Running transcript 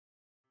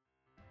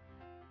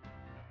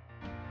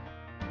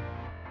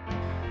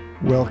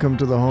Welcome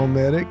to the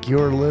HomeMedic.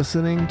 You're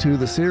listening to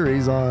the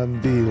series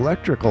on the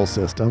electrical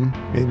system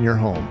in your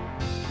home.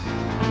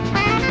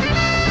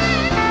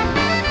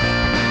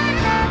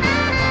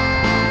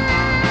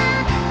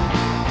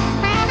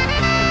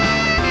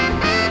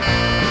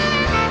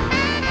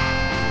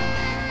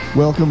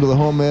 Welcome to the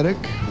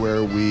HomeMedic,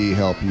 where we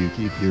help you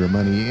keep your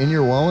money in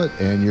your wallet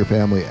and your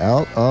family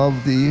out of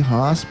the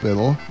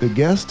hospital. The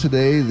guest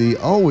today, the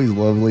always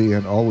lovely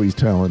and always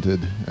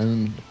talented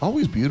and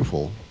always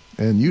beautiful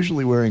and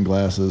usually wearing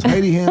glasses,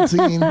 Heidi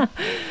Hansine.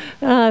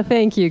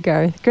 Thank you,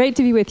 Garth. Great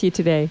to be with you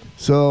today.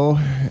 So,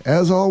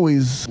 as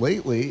always,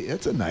 lately,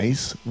 it's a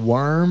nice,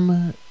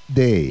 warm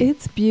day.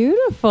 It's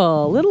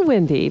beautiful. A little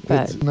windy,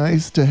 but it's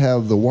nice to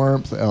have the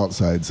warmth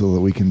outside so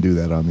that we can do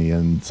that on the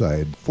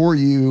inside for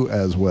you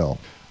as well.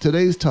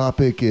 Today's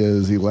topic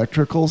is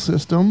electrical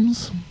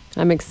systems.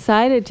 I'm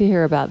excited to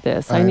hear about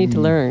this. I need to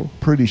learn.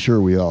 Pretty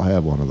sure we all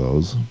have one of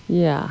those.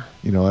 Yeah.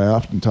 You know, I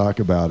often talk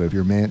about if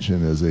your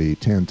mansion is a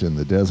tent in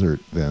the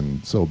desert,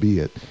 then so be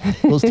it.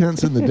 Those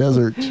tents in the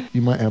desert,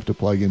 you might have to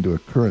plug into a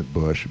current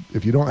bush.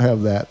 If you don't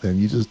have that, then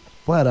you just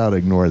flat out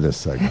ignore this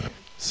segment.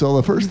 So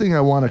the first thing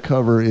I want to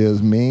cover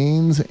is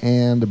mains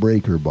and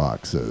breaker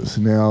boxes.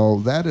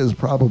 Now, that is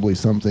probably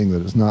something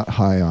that is not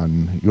high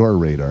on your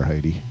radar,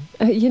 Heidi.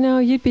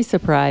 You'd be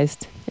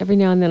surprised. Every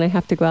now and then I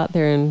have to go out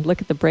there and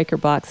look at the breaker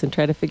box and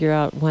try to figure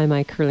out why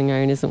my curling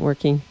iron isn't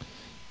working.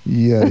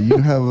 Yeah, you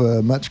have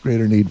a much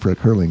greater need for a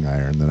curling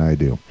iron than I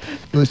do.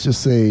 Let's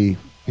just say,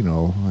 I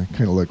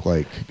kind of look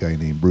like a guy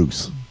named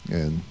Bruce,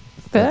 and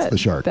that's the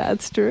shark.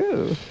 That's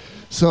true.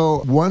 So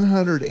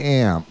 100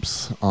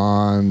 amps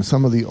on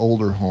some of the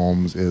older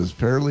homes is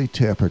fairly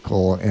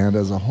typical, and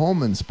as a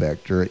home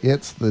inspector,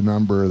 it's the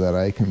number that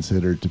I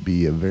consider to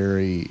be a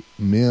very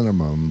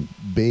minimum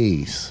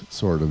base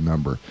sort of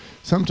number.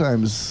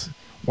 Sometimes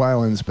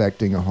while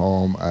inspecting a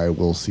home, I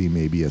will see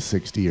maybe a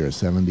 60 or a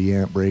 70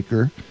 amp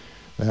breaker.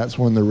 That's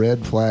when the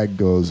red flag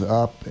goes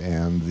up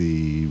and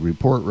the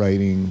report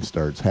writing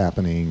starts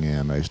happening,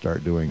 and I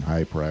start doing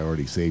high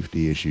priority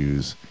safety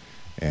issues,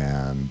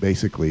 and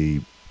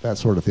basically that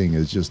sort of thing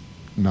is just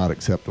not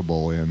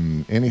acceptable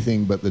in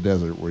anything but the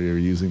desert where you're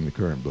using the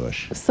current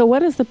bush. So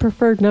what is the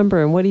preferred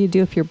number, and what do you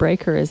do if your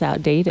breaker is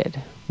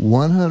outdated?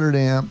 100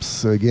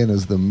 amps, again,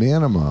 is the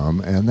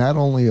minimum, and that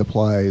only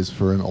applies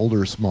for an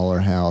older, smaller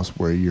house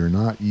where you're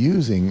not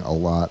using a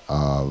lot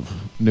of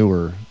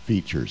newer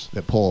features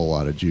that pull a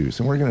lot of juice.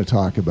 And we're going to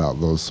talk about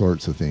those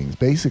sorts of things.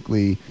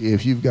 Basically,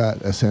 if you've got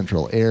a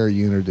central air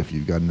unit, if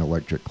you've got an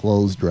electric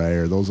clothes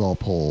dryer, those all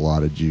pull a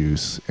lot of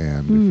juice.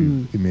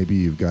 And maybe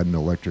you've got an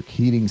electric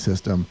heating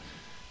system,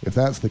 if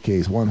that's the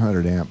case,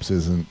 100 amps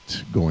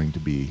isn't going to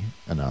be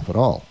enough at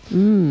all.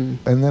 And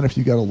then if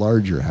you've got a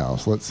larger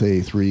house, let's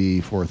say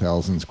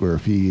 4,000 square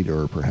feet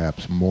or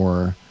perhaps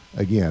more,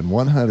 again,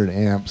 100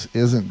 amps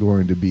isn't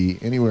going to be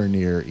anywhere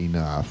near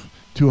enough.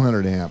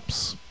 200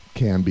 amps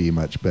can be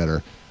much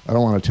better. I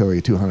don't want to tell you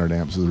 200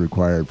 amps is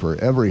required for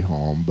every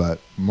home, but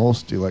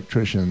most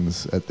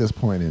electricians at this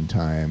point in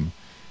time,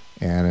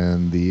 and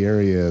in the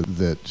area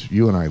that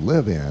you and I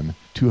live in,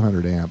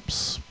 200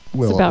 amps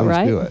will at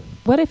least do it.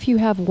 What if you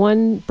have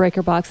one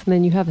breaker box and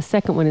then you have a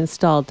second one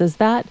installed? Does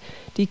that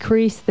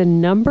decrease the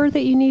number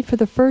that you need for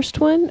the first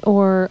one,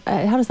 or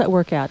how does that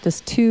work out?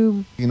 Does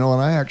two... And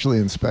I actually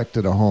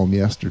inspected a home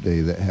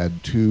yesterday that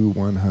had two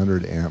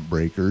 100 amp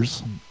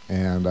breakers,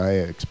 and I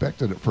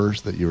expected at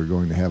first that you were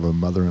going to have a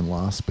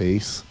mother-in-law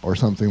space or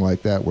something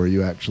like that, where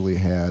you actually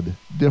had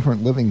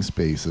different living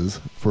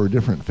spaces for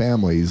different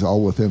families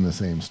all within the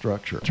same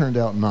structure. It turned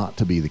out not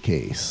to be the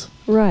case.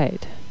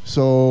 Right.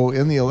 So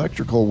in the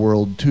electrical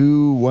world,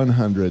 two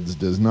 100s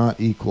does not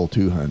equal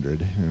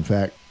 200. In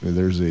fact,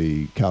 there's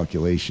a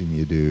calculation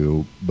you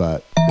do,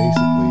 but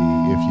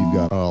basically if you've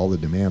got all the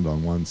demand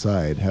on one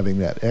side, having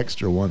that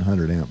extra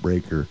 100 amp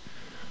breaker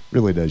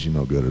really does you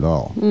no good at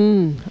all.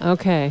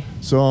 Okay.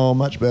 So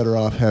much better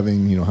off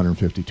having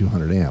 150,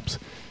 200 amps.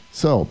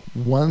 So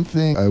one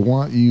thing I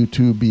want you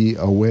to be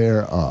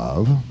aware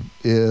of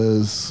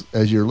is,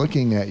 as you're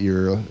looking at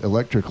your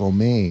electrical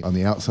main on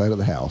the outside of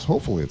the house,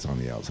 hopefully it's on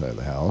the outside of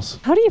the house.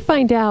 How do you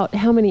find out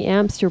how many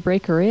amps your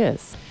breaker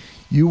is?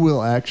 You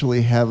will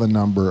actually have a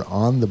number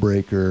on the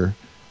breaker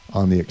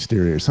on the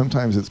exterior.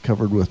 Sometimes it's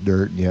covered with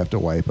dirt and you have to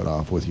wipe it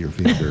off with your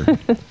finger,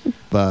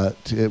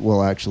 but it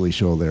will actually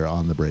show there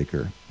on the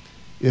breaker.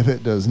 If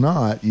it does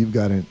not, you've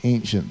got an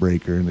ancient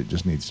breaker and it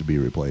just needs to be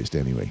replaced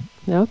anyway.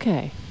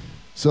 Okay.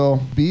 So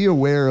be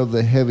aware of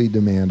the heavy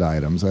demand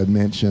items. I've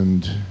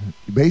mentioned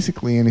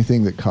basically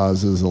anything that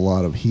causes a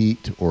lot of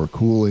heat or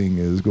cooling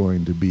is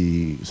going to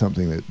be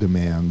something that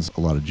demands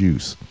a lot of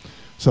juice.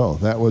 So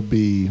that would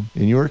be,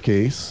 in your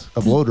case,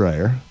 a blow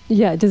dryer.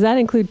 Yeah. Does that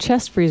include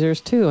chest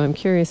freezers too? I'm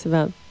curious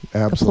about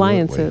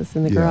appliances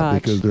in the garage. Yeah,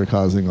 because they're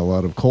causing a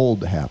lot of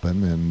cold to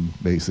happen, and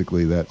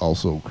basically that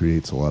also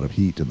creates a lot of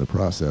heat in the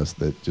process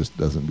that just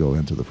doesn't go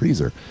into the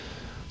freezer.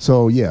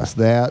 So yes,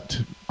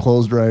 that,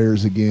 clothes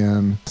dryers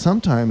again.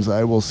 Sometimes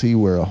I will see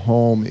where a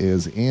home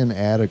is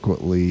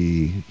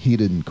inadequately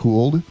heated and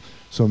cooled.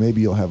 So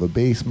maybe you'll have a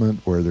basement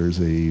where there's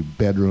a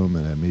bedroom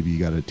and maybe you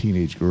got a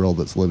teenage girl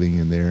that's living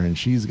in there and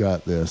she's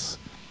got this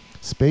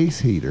space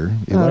heater,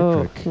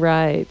 electric,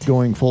 right,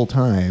 going full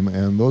time,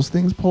 and those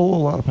things pull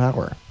a lot of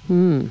power.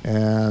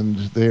 And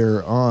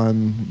they're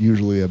on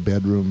usually a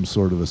bedroom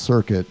sort of a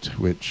circuit,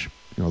 which,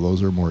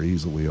 those are more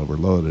easily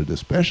overloaded,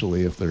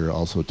 especially if they're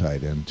also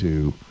tied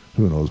into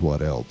who knows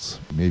what else.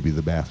 Maybe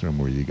the bathroom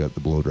where you got the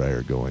blow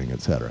dryer going,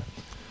 etc.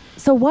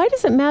 So why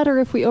does it matter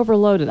if we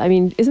overload it? I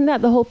mean, isn't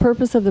that the whole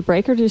purpose of the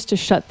breaker, just to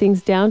shut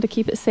things down to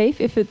keep it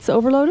safe if it's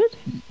overloaded?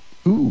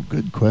 Ooh,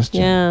 good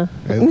question. Yeah.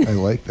 I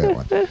like that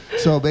one.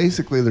 So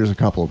basically, there's a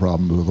couple of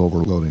problems with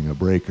overloading a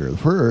breaker. The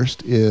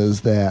first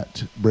is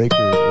that breaker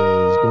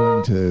is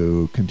going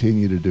to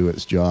continue to do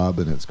its job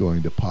and it's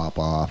going to pop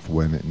off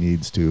when it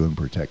needs to and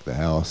protect the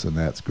house, and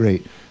that's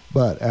great.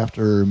 But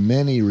after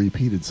many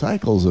repeated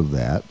cycles of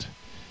that,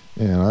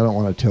 and I don't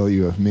want to tell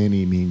you if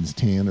many means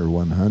 10 or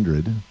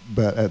 100,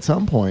 but at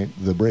some point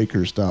the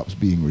breaker stops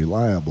being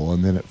reliable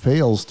and then it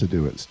fails to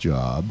do its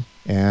job,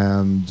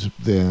 and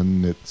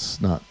then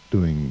it's not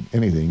doing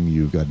anything.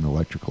 You've got an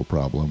electrical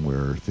problem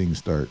where things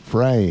start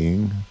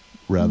frying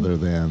rather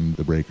than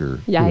the breaker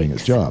doing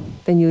its job.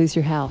 Then you lose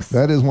your house.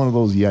 That is one of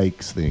those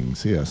yikes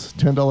things, yes.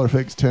 $10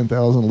 fix,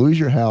 $10,000. Lose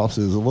your house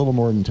is a little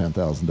more than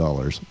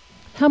 $10,000.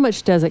 How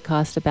much does it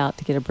cost about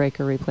to get a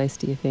breaker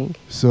replaced, do you think?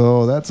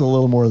 So that's a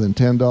little more than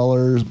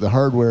 $10. The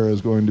hardware is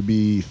going to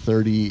be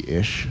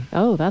 $30-ish.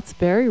 Oh, that's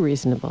very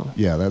reasonable.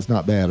 Yeah, that's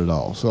not bad at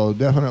all. So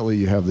definitely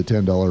you have the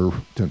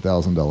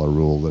 $10,000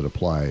 rule that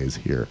applies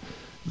here.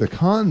 The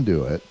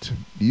conduit,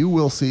 you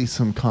will see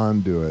some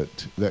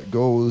conduit that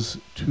goes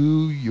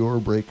to your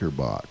breaker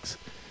box.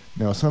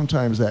 Now,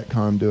 sometimes that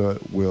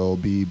conduit will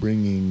be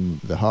bringing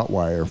the hot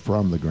wire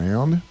from the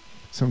ground.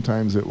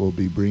 Sometimes it will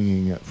be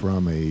bringing it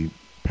from a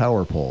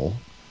power pole.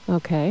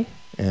 Okay.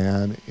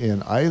 And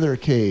in either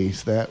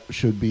case, that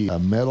should be a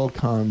metal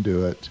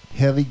conduit,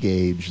 heavy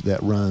gauge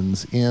that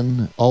runs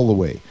in all the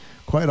way.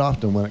 Quite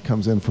often when it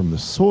comes in from the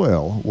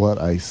soil, what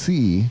I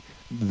see,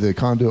 the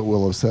conduit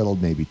will have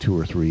settled maybe 2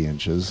 or 3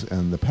 inches,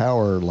 and the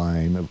power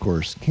line, of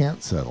course,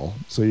 can't settle.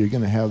 So you're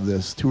going to have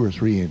this 2 or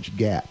 3 inch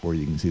gap where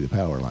you can see the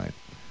power line.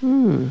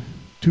 2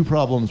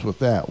 problems with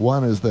that.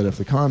 One is that if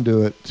the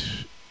conduit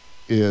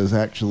is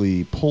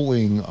actually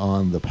pulling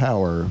on the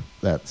power,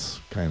 that's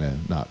kind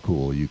of not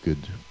cool. You could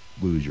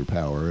lose your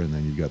power, and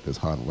then you've got this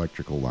hot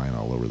electrical line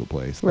all over the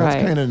place.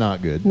 That's kind of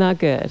not good. Not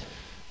good.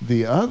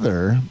 The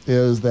other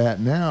is that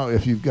now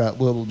if you've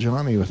got little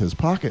Johnny with his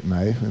pocket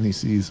knife and he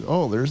sees,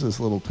 oh, there's this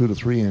little 2 to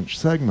 3 inch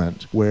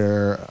segment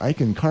where I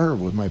can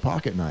carve with my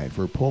pocket knife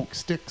or poke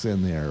sticks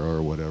in there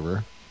or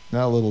whatever,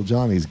 now little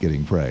Johnny's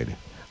getting fried.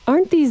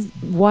 Aren't these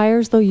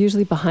wires, though,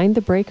 usually behind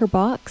the breaker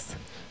box?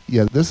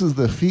 Yeah, this is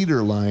the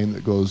feeder line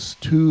that goes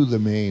to the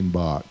main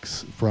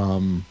box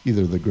from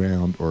either the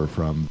ground or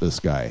from the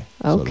sky.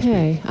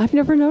 Okay. So I've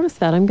never noticed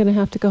that. I'm going to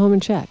have to go home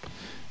and check.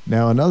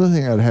 Now, another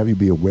thing I'd have you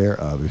be aware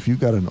of, if you've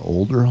got an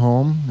older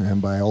home,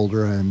 and by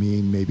older I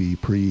mean maybe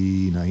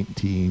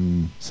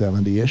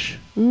pre-1970-ish,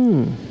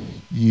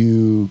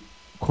 you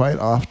quite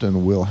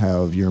often will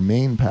have your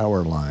main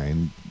power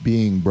line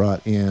being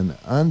brought in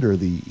under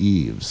the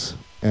eaves.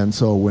 And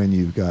so when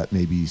you've got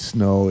maybe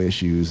snow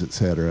issues,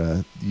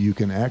 etc., you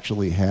can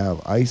actually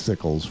have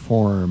icicles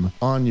form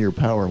on your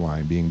power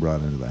line being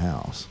brought into the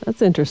house.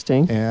 That's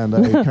interesting. And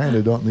I kind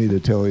of don't need to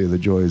tell you the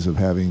joys of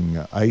having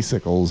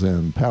icicles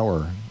and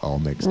power all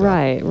mixed up.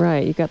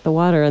 Right. You got the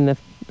water and the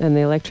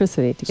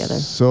electricity together.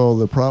 So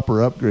the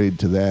proper upgrade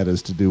to that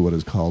is to do what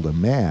is called a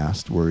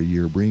mast, where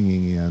you're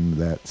bringing in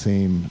that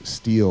same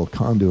steel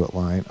conduit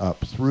line up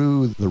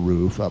through the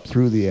roof, up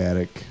through the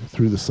attic,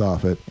 through the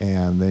soffit,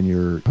 and then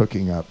you're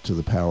hooking up to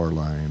the power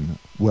line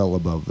well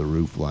above the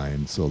roof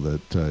line so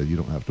that you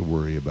don't have to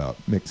worry about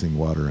mixing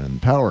water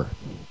and power.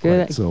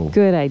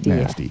 Good idea.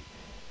 Nasty.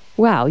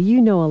 Wow,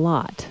 you know a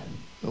lot.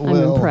 I'm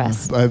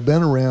impressed. I've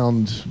been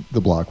around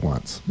the block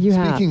once.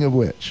 Speaking of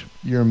which,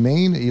 your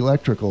main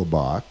electrical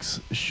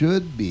box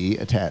should be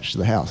attached to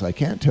the house. I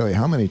can't tell you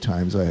how many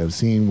times I have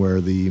seen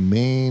where the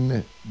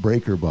main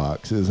breaker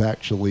box is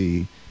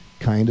actually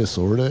kind of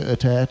sort of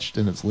attached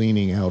and it's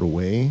leaning out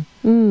away.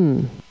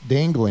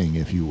 Dangling,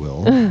 if you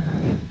will.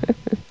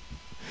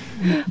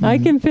 I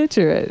can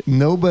picture it.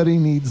 Nobody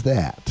needs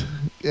that.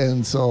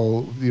 And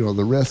so,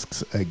 the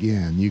risks,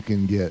 again, you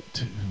can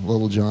get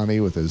little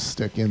Johnny with his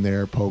stick in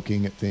there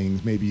poking at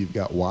things. Maybe you've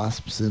got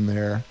wasps in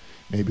there.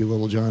 Maybe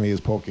little Johnny is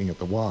poking at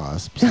the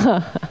wasps.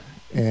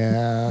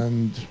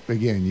 And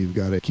again, you've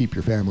got to keep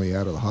your family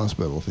out of the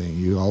hospital thing.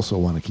 You also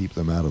want to keep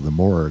them out of the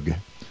morgue.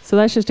 So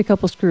that's just a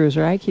couple screws,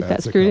 right? Keep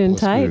that screwed in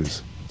tight.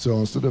 Screws. So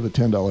instead of a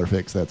 $10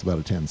 fix, that's about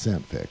a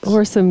 10-cent fix.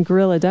 Or some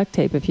Gorilla duct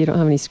tape if you don't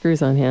have any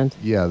screws on hand.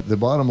 Yeah, the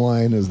bottom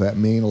line is that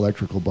main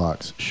electrical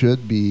box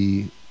should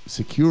be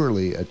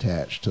securely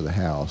attached to the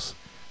house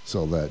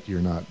so that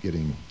you're not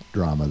getting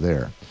drama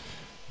there.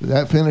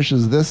 That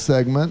finishes this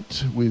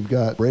segment. We've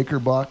got breaker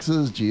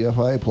boxes,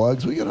 GFI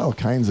plugs. We got all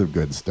kinds of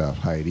good stuff,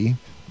 Heidi.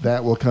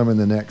 That will come in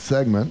the next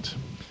segment.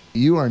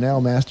 You are now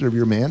master of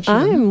your mansion.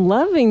 I'm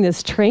loving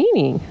this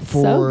training.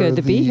 So good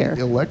to be here. For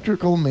the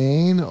electrical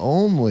main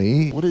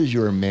only. What is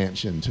your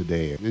mansion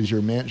today? Is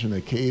your mansion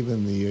a cave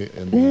in the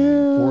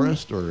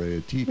forest or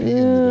a teepee in the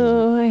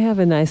desert? I have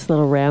a nice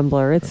little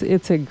Rambler.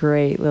 It's a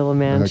great little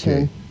mansion.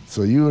 Okay.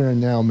 So you are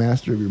now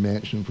master of your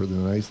mansion for the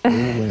nice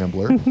little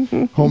Rambler.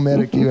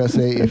 HomeMedic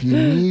USA. If you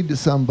need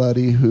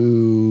somebody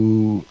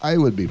who I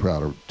would be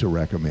proud to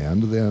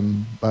recommend,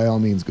 then by all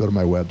means go to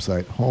my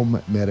website,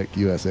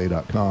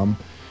 HomeMedicUSA.com.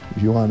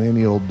 If you want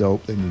any old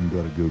dope, then you can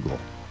go to Google.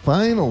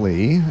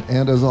 Finally,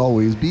 and as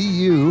always, be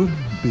you,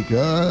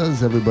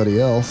 because everybody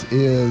else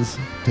is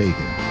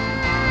taken.